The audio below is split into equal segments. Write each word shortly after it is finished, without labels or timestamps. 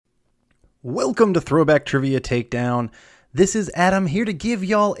Welcome to Throwback Trivia Takedown. This is Adam here to give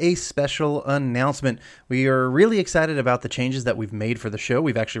y'all a special announcement. We are really excited about the changes that we've made for the show.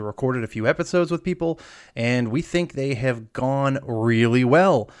 We've actually recorded a few episodes with people, and we think they have gone really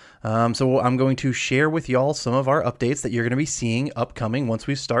well. So I'm going to share with y'all some of our updates that you're going to be seeing upcoming once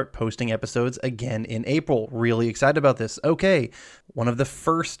we start posting episodes again in April. Really excited about this. Okay, one of the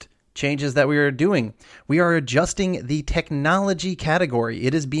first changes that we are doing. We are adjusting the technology category.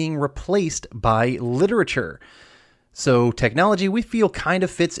 It is being replaced by literature. So technology, we feel kind of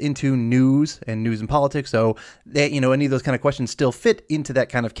fits into news and politics. So that, any of those kind of questions still fit into that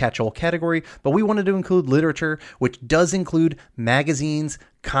kind of catch-all category. But we wanted to include literature, which does include magazines,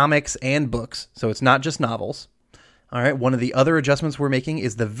 comics, and books. So it's not just novels. All right. One of the other adjustments we're making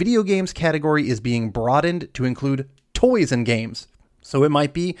is the video games category is being broadened to include toys and games. So it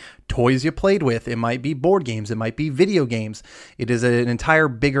might be toys you played with, it might be board games, it might be video games. It is an entire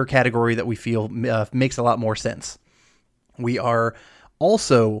bigger category that we feel makes a lot more sense. We are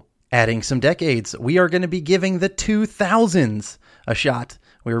also adding some decades. We are going to be giving the 2000s a shot.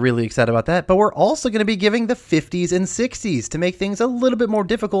 We're really excited about that, but we're also going to be giving the 50s and 60s to make things a little bit more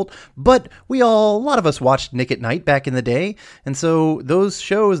difficult, but a lot of us watched Nick at Night back in the day, and so those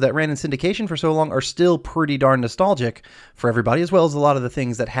shows that ran in syndication for so long are still pretty darn nostalgic for everybody, as well as a lot of the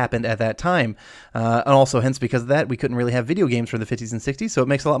things that happened at that time. And also, hence, because of that, we couldn't really have video games from the 50s and 60s, so it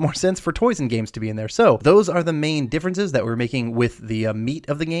makes a lot more sense for toys and games to be in there. So those are the main differences that we're making with the meat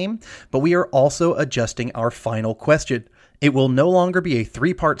of the game, but we are also adjusting our final question. It will no longer be a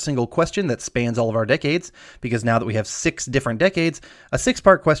 3-part single question that spans all of our decades, because now that we have 6 different decades, a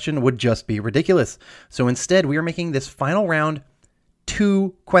 6-part question would just be ridiculous. So instead, we are making this final round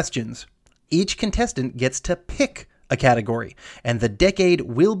 2 questions. Each contestant gets to pick a category, and the decade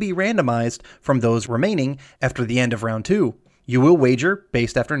will be randomized from those remaining after the end of round 2. You will wager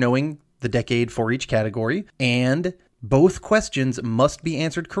based after knowing the decade for each category, and both questions must be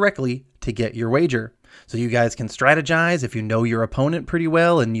answered correctly to get your wager. So you guys can strategize if you know your opponent pretty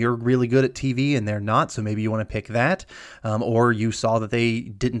well and you're really good at TV and they're not, so maybe you want to pick that. Or you saw that they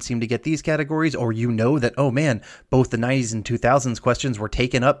didn't seem to get these categories, or you know that, oh man, both the 90s and 2000s questions were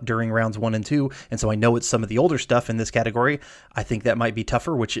taken up during rounds 1 and 2, and so I know it's some of the older stuff in this category. I think that might be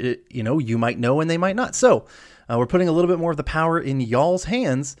tougher, which you might know and they might not. So we're putting a little bit more of the power in y'all's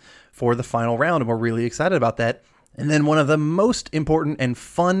hands for the final round, and we're really excited about that. And then one of the most important and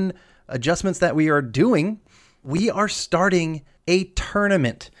fun adjustments that we are doing, we are starting a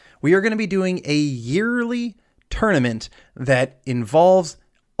tournament. We are going to be doing a yearly tournament that involves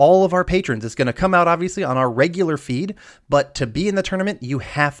all of our patrons. It's going to come out obviously on our regular feed, but to be in the tournament, you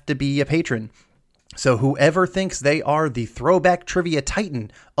have to be a patron. So whoever thinks they are the Throwback Trivia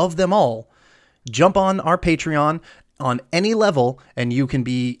Titan of them all, jump on our Patreon on any level, and you can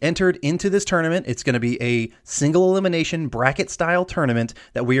be entered into this tournament. It's going to be a single elimination bracket style tournament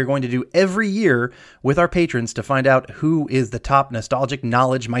that we are going to do every year with our patrons to find out who is the top nostalgic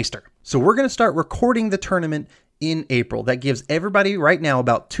knowledge meister. So we're going to start recording the tournament in April. That gives everybody right now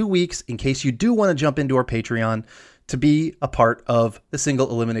about 2 weeks in case you do want to jump into our Patreon to be a part of the single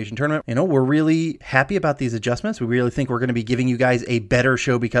elimination tournament. We're really happy about these adjustments. We really think we're going to be giving you guys a better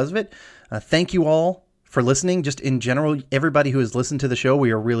show because of it. Thank you all for listening. Just in general, everybody who has listened to the show,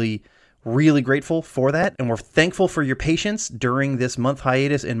 we are really, really grateful for that. And we're thankful for your patience during this month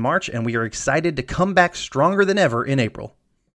hiatus in March. And we are excited to come back stronger than ever in April.